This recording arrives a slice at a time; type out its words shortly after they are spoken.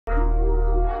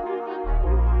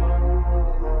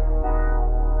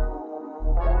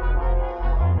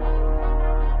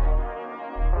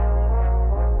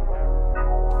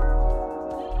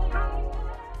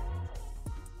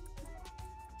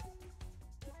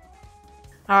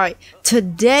Alright,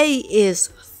 today is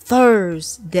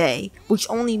Thursday, which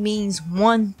only means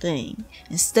one thing.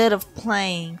 Instead of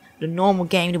playing the normal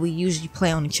game that we usually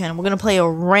play on the channel, we're gonna play a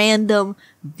random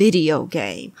video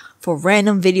game for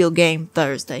Random Video Game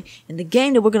Thursday. And the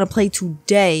game that we're gonna play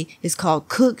today is called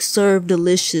Cook Serve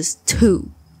Delicious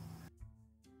 2.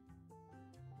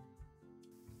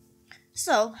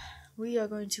 So, we are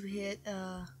going to hit,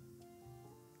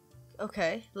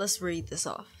 okay, let's read this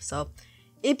off. So,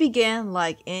 it began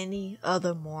like any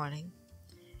other morning.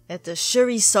 At the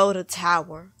Shuri Soda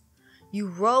Tower, you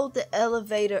rode the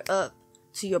elevator up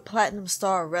to your Platinum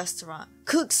Star restaurant.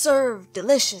 Cook served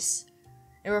delicious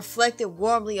and reflected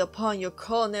warmly upon your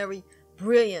culinary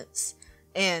brilliance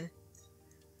and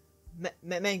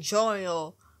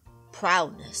managerial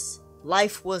proudness.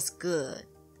 Life was good.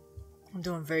 I'm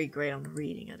doing very great on the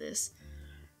reading of this.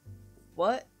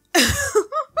 What?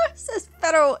 It says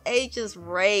federal agents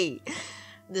raid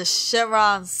the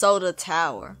Shinran Soda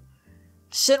Tower.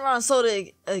 Shinran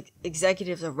Soda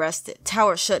executives arrested.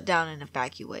 Tower shut down and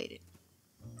evacuated.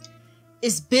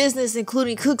 Its business,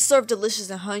 including Cook Serve Delicious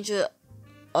and hundreds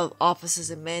of offices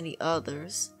and many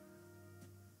others,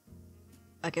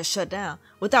 I guess shut down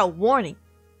without warning.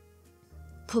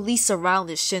 Police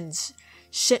surrounded Shuri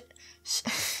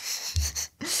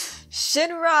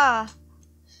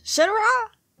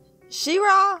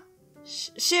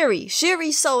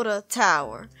Soda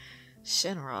Tower.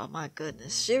 Shinra, my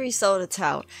goodness. Shuri Soda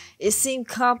Tower. It seemed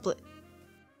complex.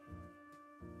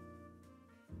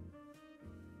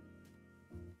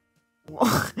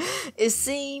 It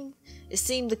seemed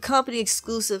the company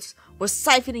exclusives were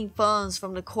siphoning funds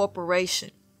from the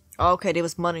corporation. Okay, there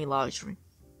was money laundering,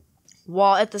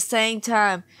 while at the same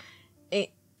time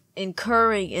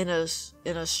incurring in a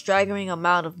staggering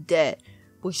amount of debt,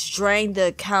 which drained the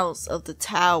accounts of the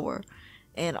tower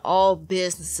and all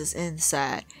businesses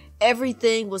inside.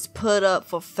 Everything was put up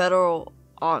for federal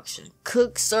auction.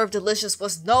 Cook Serve Delicious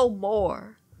was no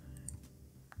more.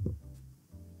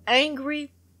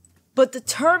 Angry but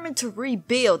determined to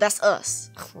rebuild. That's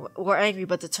us. We're angry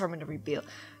but determined to rebuild.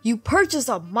 You purchased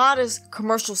a modest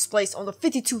commercial space on the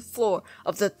 52nd floor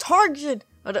of the Target.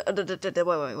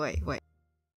 Wait.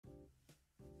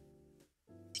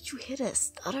 Did you hit a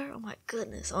stutter? Oh my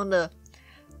goodness. On the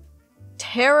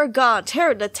Tarragon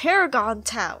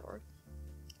Tower.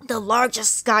 The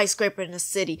largest skyscraper in the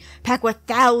city, packed with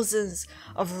thousands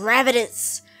of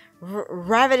ravenous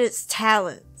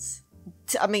talents.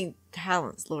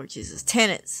 Lord Jesus.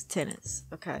 Tenants.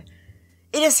 Okay.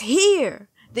 It is here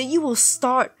that you will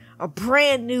start a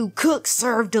brand new Cook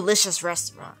Serve Delicious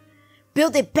restaurant.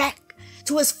 Build it back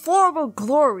to its former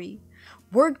glory.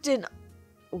 Worked in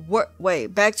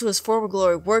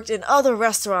other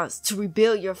restaurants to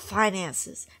rebuild your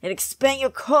finances and expand your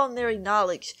culinary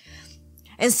knowledge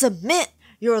and cement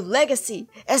your legacy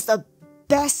as the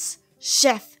best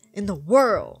chef in the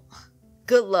world.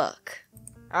 Good luck.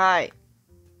 Alright.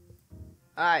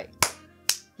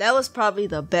 That was probably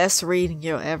the best reading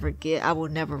you'll ever get. I will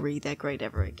never read that great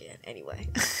ever again. Anyway.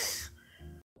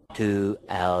 2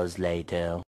 hours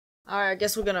later. Alright, I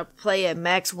guess we're gonna play at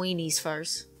Max Weenie's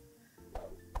first.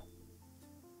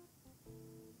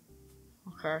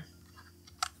 Okay.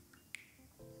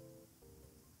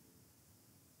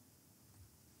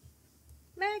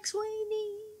 Max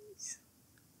Weenies.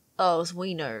 Oh, it's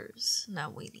Wieners,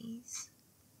 not Weenies.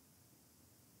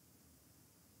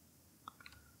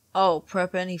 Oh,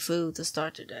 prep any food to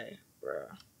start today,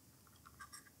 bruh.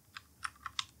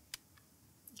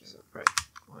 Just a break.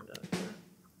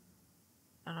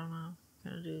 I don't know.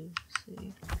 Gonna do. See.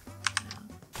 Yeah.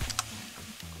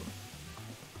 Cool.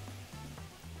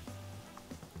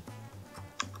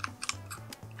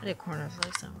 I did corners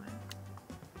last time, right?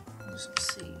 There's some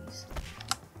seeds.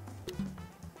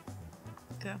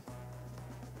 Okay.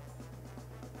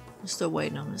 I'm still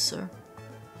waiting on this, sir.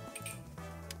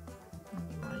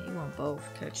 You want both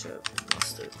ketchup and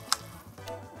mustard.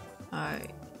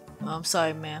 Alright. Oh, I'm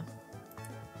sorry, ma'am.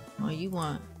 Oh, you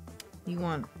want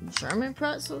German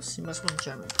pretzels? You must want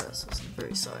German pretzels. I'm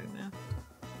very sorry, ma'am.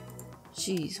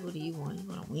 Jeez, what do you want? You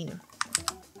want a wiener?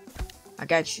 I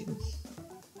got you.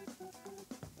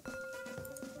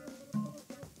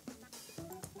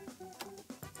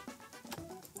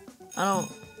 I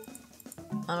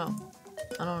don't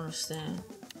understand.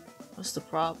 What's the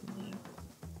problem here?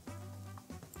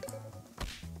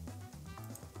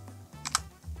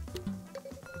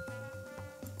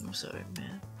 I'm sorry,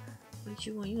 man. What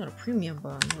you want? You want a premium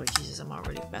bar? Oh, Jesus, I'm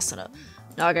already messing up.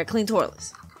 Now I got clean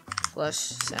toilets.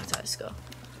 Flush, sanitize, go.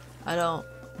 I don't.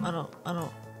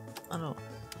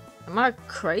 Am I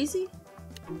crazy?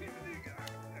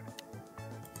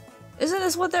 Isn't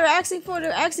this what they're asking for?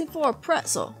 They're asking for a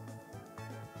pretzel.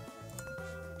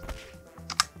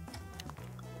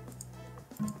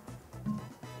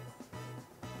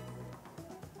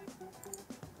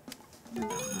 I don't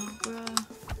know, bruh.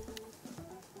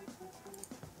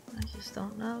 I just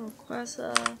don't know.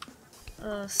 Cressa,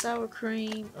 sour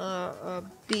cream,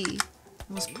 B.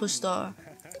 Let's push star.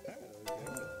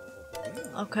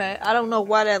 Okay, I don't know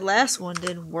why that last one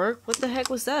didn't work. What the heck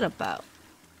was that about?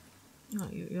 Oh,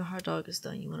 your hot dog is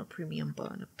done. You want a premium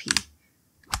bun, a P.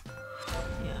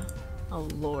 Yeah. Oh,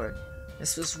 Lord.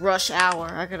 This was rush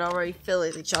hour. I could already feel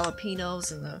it. The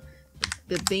jalapenos and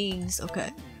the beans.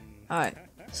 Okay. Alright.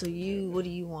 So what do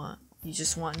you want? You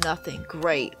just want nothing.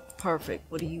 Great. Perfect.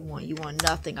 What do you want? You want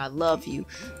nothing. I love you.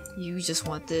 You just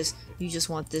want this. You just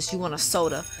want this. You want a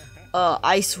soda.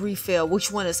 Ice refill.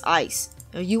 Which one is ice?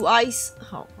 Are you ice?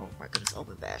 Oh my goodness.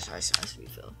 Open bash. Ice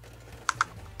refill.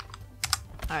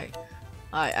 Alright.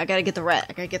 Alright, I gotta get the rat.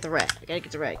 I gotta get the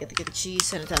cheese,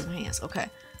 sanitize my hands. Okay.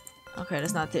 Okay,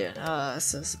 that's not there.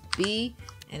 So it's a B,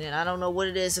 and then I don't know what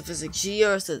it is, if it's a G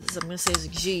or I'm gonna say it's a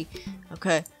G.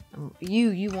 Okay.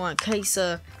 You want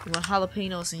queso, you want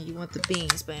jalapenos, and you want the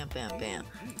beans. Bam, bam, bam.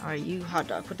 Alright, you hot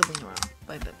dog, put the wing around.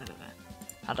 Bam, bam, bam, bam.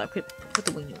 Hot dog, put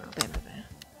the wing around. Bam, bam, bam.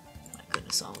 My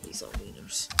goodness, all these are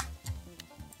wieners.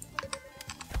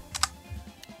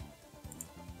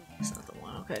 That's not the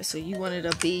one. Okay, so you wanted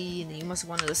a B, and then you must have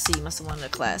wanted a C. You must have wanted a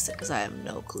classic, because I have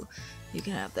no clue. You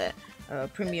can have that.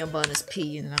 Premium bun is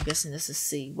P, and then I'm guessing this is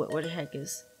C. What the heck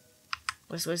is?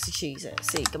 Where's the cheese at?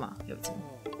 C. Come on, give it to me.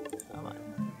 Come on.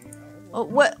 Oh,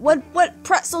 what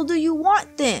pretzel do you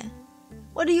want then?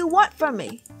 What do you want from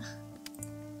me?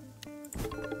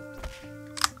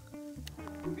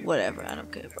 Whatever, I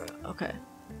don't care, bro. Okay.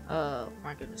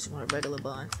 My goodness, you want a regular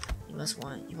bun? You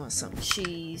want some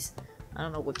cheese. I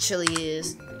don't know what chili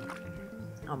is.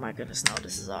 Oh my goodness, no,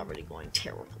 this is already going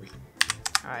terribly.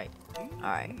 Alright.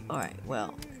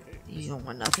 Well, you don't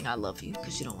want nothing. I love you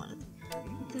because you don't want it.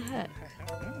 What the heck?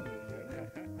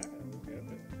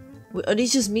 Wait, are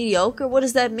these just mediocre? What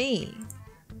does that mean?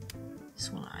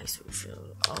 Just want ice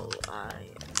refill.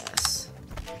 O-I-S.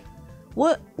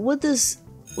 What does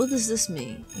this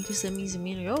mean? I guess that means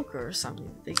mediocre or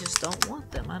something. They just don't want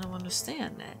them. I don't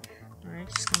understand that. Alright,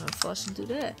 just gonna flush and do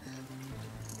that.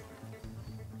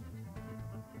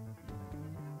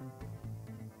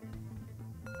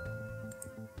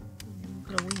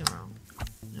 Put a wiener on.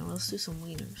 Now let's do some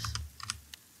wieners.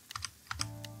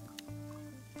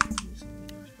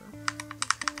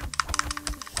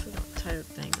 Entire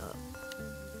thing up.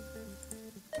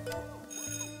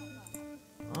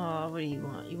 Oh, what do you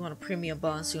want? You want a premium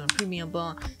bun, so you want a premium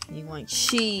bun, and you want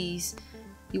cheese,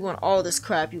 you want all this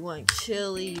crap, you want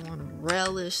chili, you want a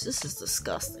relish. This is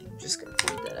disgusting. I'm just gonna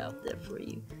put that out there for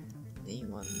you. Then you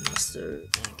want mustard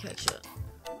and ketchup.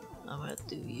 I'm gonna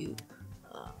do you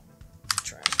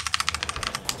trash.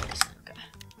 Okay.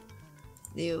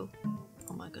 Ew.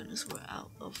 Oh my goodness, we're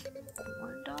out of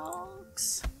corn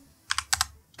dogs.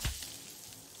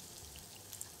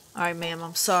 Alright, ma'am,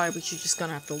 I'm sorry, but you're just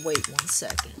gonna have to wait 1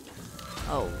 second.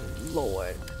 Oh,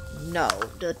 Lord. No,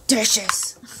 the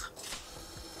dishes!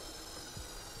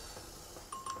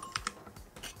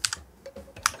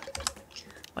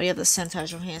 Why do you have to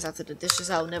sanitize your hands after the dishes?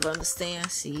 I'll never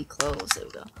understand. See, clothes. There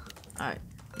we go. Alright,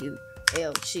 you.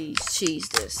 L, cheese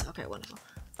this. Okay, wonderful.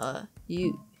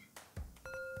 You.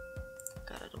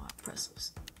 God, I don't have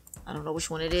pretzels. I don't know which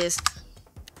one it is.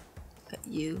 Okay,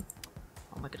 you.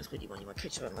 Oh my goodness, what do you want? You want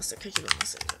ketchup and mustard? Ketchup and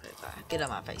mustard. Okay, bye. Get out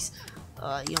of my face.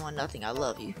 You don't want nothing. I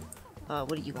love you. What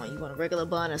do you want? You want a regular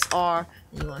bun, that's R.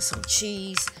 And you want some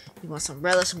cheese. You want some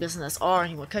relish, I'm guessing that's R.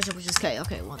 And you want ketchup, which is K.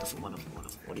 Okay, wonderful. What do you want?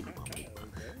 What do you want?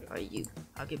 Alright, you.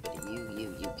 I'll give it to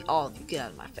you. All of you, get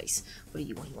out of my face. What do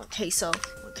you want? You want queso?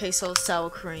 You want queso, sour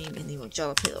cream, and you want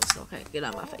jalapenos. Okay, get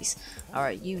out of my face.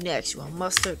 Alright, you next. You want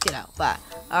mustard? Get out. Bye.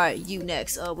 Alright, you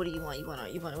next. What do you want? You want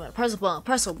a pretzel bun?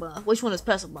 Pretzel bun. Which one is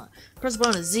pretzel bun? Pretzel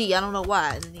bun is Z. I don't know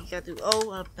why. And then you got to do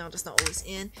O. No, that's not always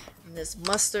in. And there's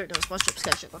mustard. There's mustard,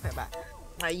 ketchup. Okay, bye.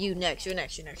 Alright, you next. You're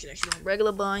next. You want a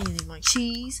regular bun, and then you want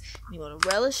cheese, and you want a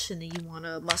relish, and then you want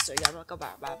a mustard. Yeah, go bye.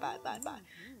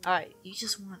 Alright, you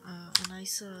just want a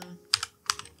nice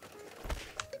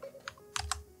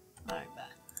Alright, bye.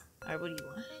 Alright, what do you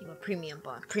want? You want premium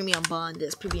bun. Premium bun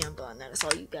this, premium bun that. That's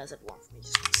all you guys ever want from me.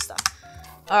 Just want stuff.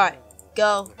 Alright,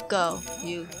 go.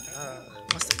 You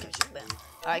mustard, ketchup, bam.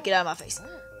 Alright, get out of my face.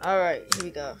 Alright, here we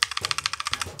go.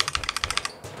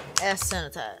 S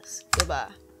sanitize. Goodbye.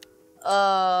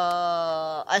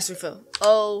 Ice refill.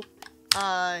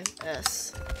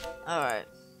 O-I-S. Alright.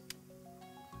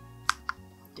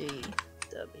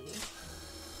 D-W.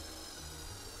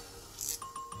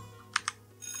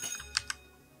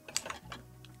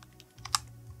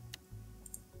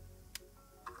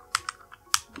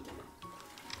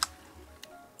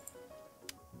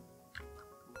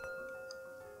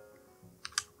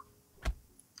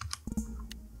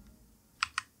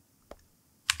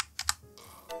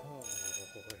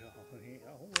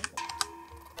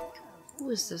 Who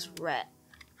is this rat?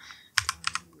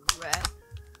 Rat.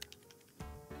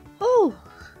 Oh!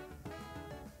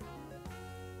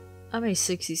 I made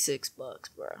 $66,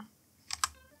 bro.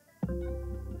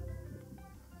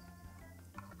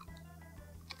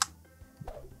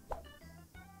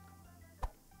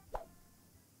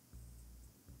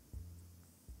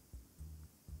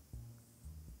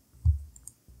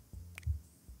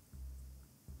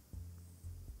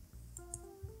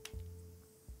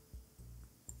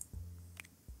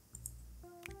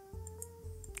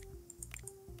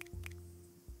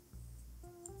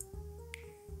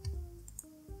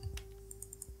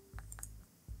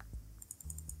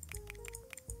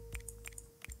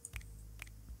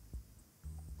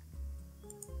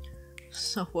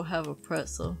 So we'll have a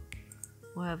pretzel.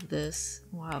 We'll have this.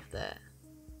 We'll have that.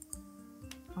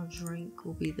 Our drink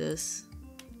will be this.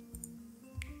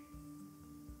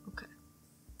 Okay.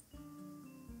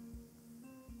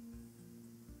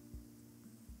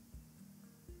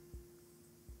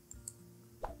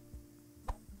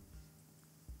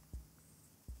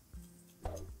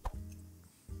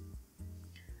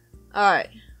 Alright.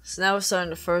 So now we're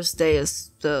starting the first day of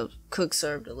the Cook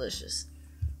Serve Delicious.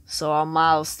 So our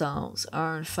milestones: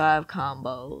 earn 5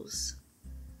 combos,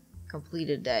 complete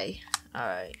a day.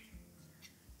 Alright,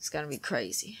 it's gonna be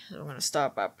crazy. So we're gonna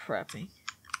start by prepping.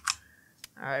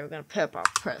 Alright, we're gonna prep our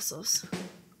pretzels.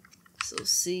 So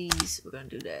C's, we're gonna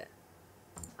do that.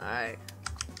 Alright,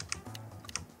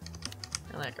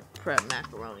 and like a prep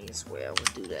macaroni as well,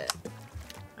 we'll do that.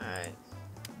 Alright,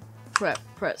 prep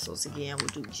pretzels again,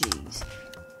 we'll do G's.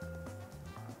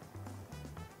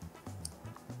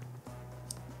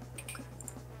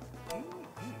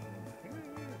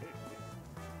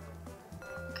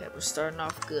 We're starting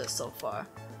off good so far.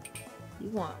 You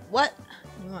want what?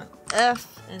 You want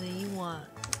F, and then you want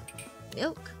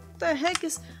milk? What the heck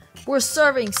is... We're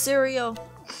serving cereal?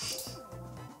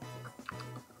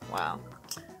 Wow.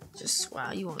 Just,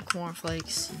 wow. You want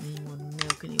cornflakes, and then you want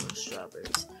milk, and you want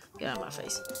strawberries. Get out of my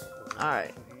face.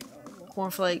 Alright.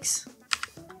 Cornflakes.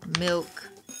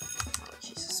 Milk. Oh,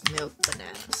 Jesus. Milk,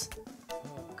 bananas.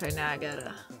 Okay, now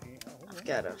I've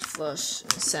gotta flush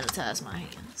and sanitize my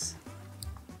hands.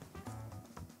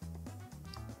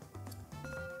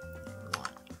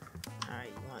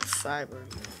 Fiber,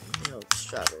 milk,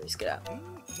 strawberries, get out.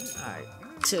 Alright,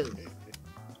 2.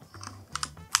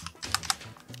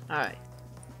 Alright,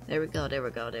 there we go, there we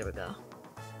go, there we go.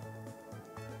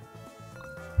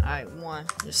 Alright, 1,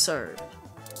 you're served.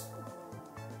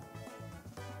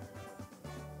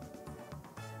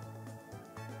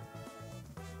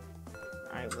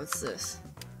 Alright, what's this?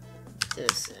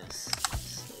 This is...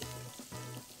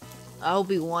 I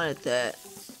hope he wanted that.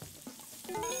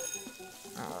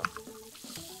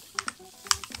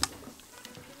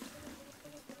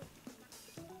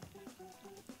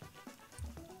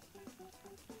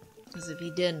 Because if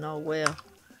he didn't know, well,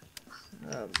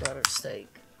 butter steak.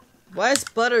 Why is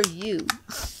butter you?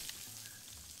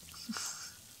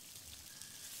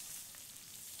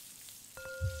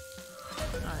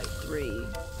 Alright, 3,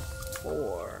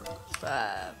 4,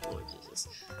 5. Lord Jesus.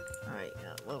 Alright,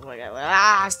 what do I got?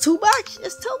 Ah, it's too much!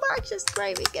 It's too much! It's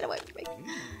gravy. Get away from me.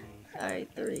 Alright,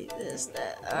 3, this,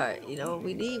 that. Alright, you know what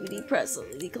we need? We need pretzel.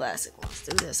 We need classic ones.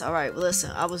 Do this. Alright, well,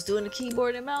 listen. I was doing the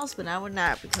keyboard and mouse, but now we're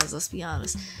not, because let's be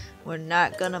honest. We're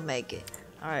not gonna make it.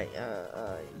 Alright,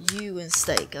 you and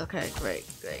steak. Okay, great,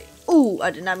 great. Ooh,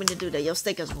 I did not mean to do that. Your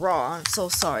steak is raw. I'm so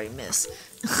sorry, miss.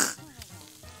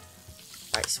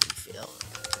 Rice refill.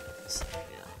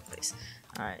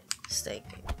 Alright, steak,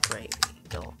 gravy.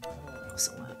 Go.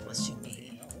 So what you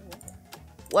mean?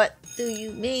 What do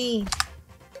you mean?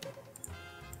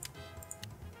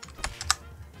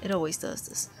 It always does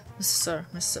this.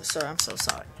 Mr. Sir, I'm so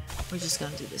sorry. We're just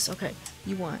gonna do this. Okay,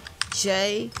 you want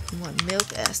J, you want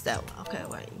milk, ask that one. Okay,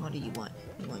 right, what do you want?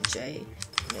 You want J,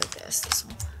 milk, ask this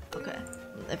one. Okay,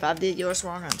 if I did yours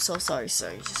wrong, I'm so sorry,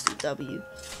 sir. You just do W.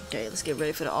 Okay, let's get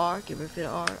ready for the R. Get ready for the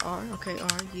R. Okay, R,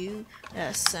 U,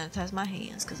 S. Sanitize my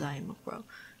hands, because I am a pro.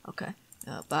 Okay,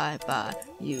 bye,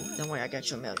 you. Don't worry, I got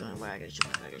your milk. Don't worry, I got your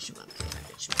milk. Okay, I got your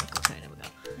milk. Okay, there we go.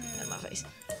 Out of my face.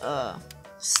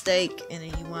 Steak, and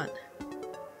then you want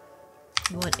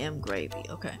M gravy.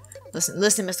 Okay,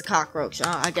 listen, Mr. Cockroach.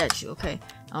 I got you. Okay,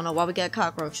 I don't know why we got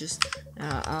cockroaches.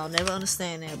 I'll never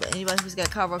understand that. But anybody who's got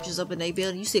cockroaches up in their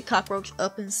building, you see a cockroach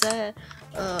up inside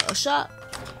a shop,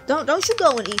 don't you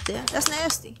go and eat there. That's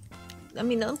nasty. I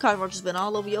mean, them cockroaches been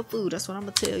all over your food. That's what I'm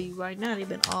gonna tell you right now. They've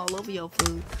been all over your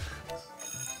food.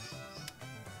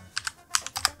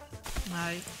 All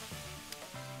right,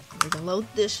 we're gonna load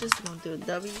dishes. We're gonna do a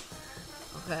W.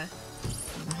 Okay.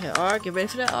 Okay, alright, get ready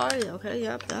for that. Alright, okay,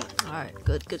 yep. Alright,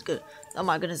 good. Oh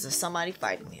my goodness, there's somebody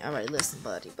fighting me. Alright, listen,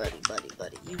 buddy.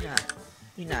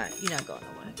 You're not going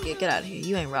nowhere. Get out of here.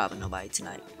 You ain't robbing nobody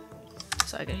tonight.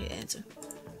 So I gotta hit enter.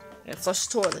 Yeah, flush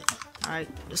the toilet. Alright,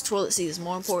 this toilet seat is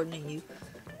more important than you.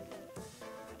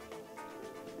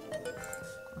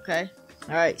 Okay.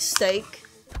 Alright, steak.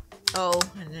 Oh,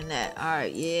 and then that.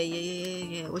 Alright,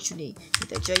 yeah. What you need? You need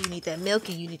that J, you need that milk,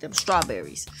 and you need them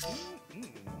strawberries.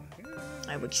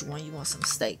 Alright, what you want? You want some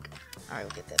steak. Alright,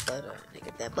 we'll get that butter.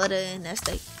 Get that butter and that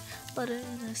steak.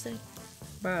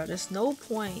 Bro, there's no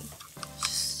point.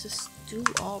 Just do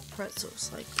all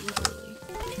pretzels, like literally.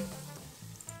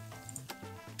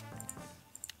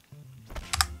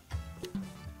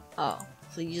 Oh,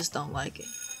 so you just don't like it.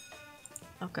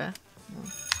 Okay.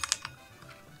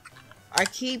 I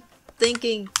keep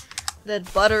thinking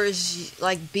that butter is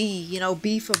like B, you know,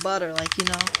 B for butter, like, you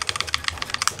know,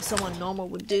 someone normal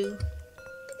would do.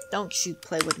 Don't you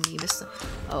play with me, mister.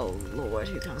 Oh, Lord,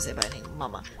 here comes everybody named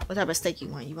Mama. What type of steak you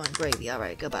want? You want gravy?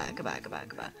 Alright, goodbye. I got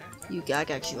you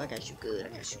good.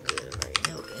 Alright,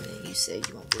 milk, and then you said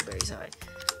you want blueberries. Alright.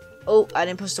 Oh, I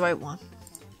didn't push the right one.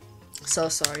 So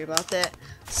sorry about that.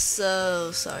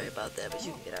 But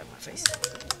you can get out of my face.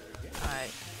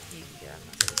 Alright, you can get out of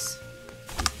my face.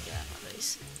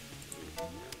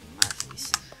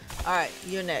 Alright,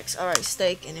 you're next. Alright,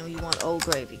 steak, and then you want old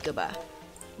gravy. Goodbye.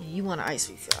 You want an ice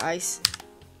refill. Ice.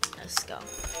 Let's go.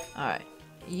 Alright.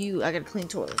 I got a clean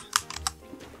toilet.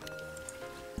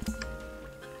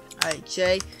 Alright,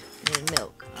 J, and then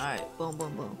milk. Alright,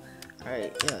 boom.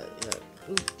 Alright, yeah.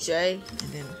 Ooh, J, and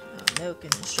then milk,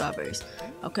 and then strawberries.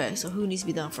 Okay, so who needs to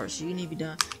be done first? You need to be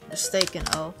done. Your steak and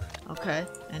O. Okay,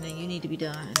 and then you need to be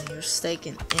done. And then your steak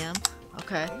and M.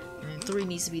 Okay, and then 3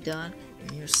 needs to be done.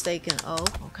 And your steak and O.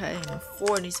 Okay, and then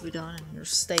 4 needs to be done. And your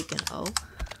steak and O.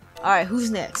 Alright, who's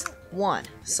next? 1.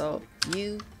 So,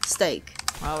 you, steak.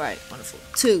 Alright, wonderful.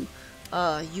 2,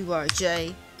 you are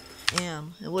J,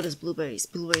 M. And what is blueberries?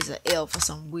 Blueberries are L for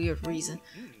some weird reason.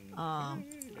 I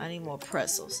need more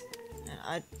pretzels. And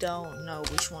I don't know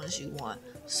which ones you want.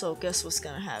 So, guess what's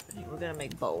gonna happen here? We're gonna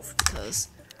make both because...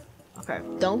 Okay,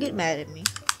 don't get mad at me.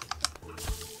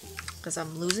 Because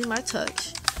I'm losing my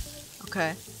touch.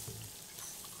 Okay.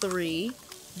 3...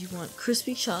 You want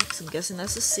crispy chunks. I'm guessing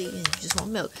that's a C, and you just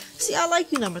want milk. See, I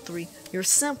like you, number 3. You're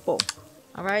simple.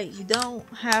 Alright? You don't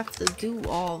have to do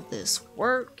all this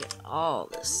work and all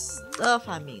this stuff.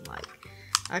 I mean, like,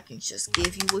 I can just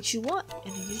give you what you want,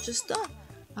 and then you're just done.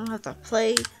 I don't have to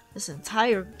play this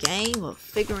entire game of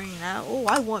figuring out, oh,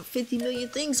 I want 50 million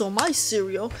things on my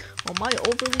cereal, on my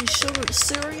overly sugared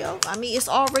cereal. I mean, it's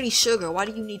already sugar. Why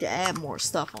do you need to add more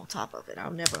stuff on top of it? I'll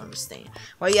never understand.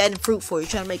 Why are you adding fruit for? You're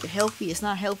trying to make it healthy? It's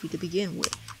not healthy to begin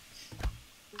with.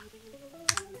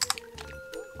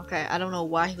 Okay, I don't know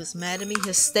why he was mad at me.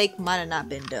 His steak might have not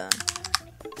been done.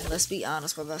 And let's be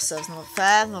honest with ourselves. Number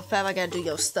 5, I gotta do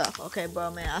your stuff. Okay,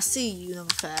 bro, man, I see you,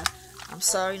 number 5. I'm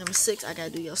sorry, number 6, I gotta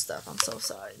do your stuff. I'm so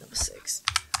sorry, number 6.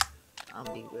 I'm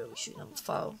gonna be real with you, number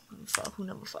 4. Who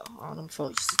number 4? Oh, number 4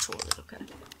 is just a toilet, okay.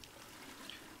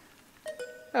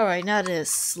 Alright, now that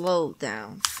it's slowed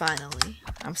down, finally.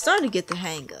 I'm starting to get the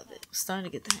hang of it.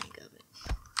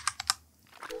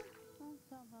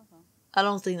 I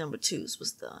don't think number 2's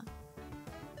was done.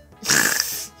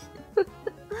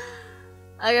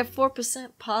 I got 4%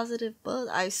 positive buzz.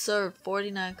 I served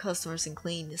 49 customers and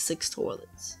cleaned 6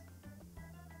 toilets.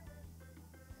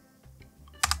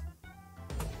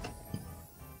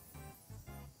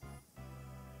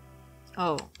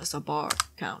 Oh, it's a bar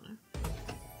counter.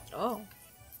 Oh.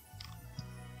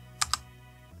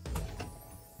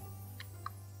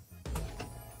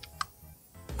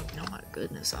 Oh my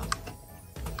goodness. Oh.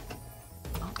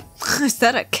 Is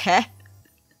that a cat?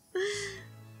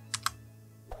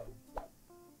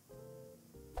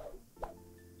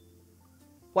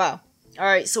 Wow.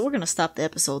 Alright, so we're gonna stop the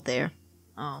episode there.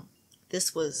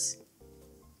 This was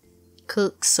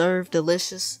Cook, Serve,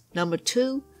 Delicious, number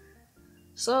 2.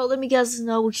 So let me guys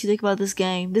know what you think about this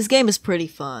game. This game is pretty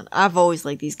fun. I've always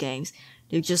liked these games.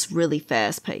 They're just really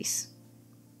fast paced.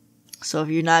 So if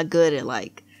you're not good at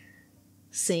like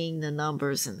seeing the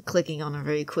numbers and clicking on them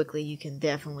very quickly, you can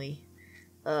definitely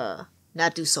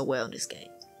not do so well in this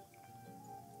game.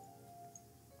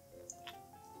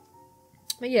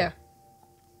 But yeah,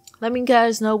 let me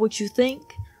guys know what you think.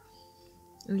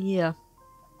 And yeah,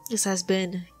 this has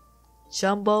been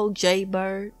Jumbo J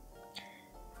Bird,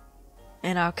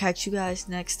 and I'll catch you guys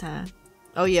next time.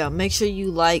 Oh yeah, make sure you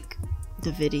like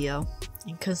the video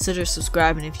and consider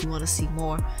subscribing if you want to see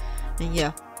more. And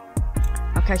yeah,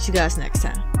 I'll catch you guys next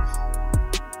time.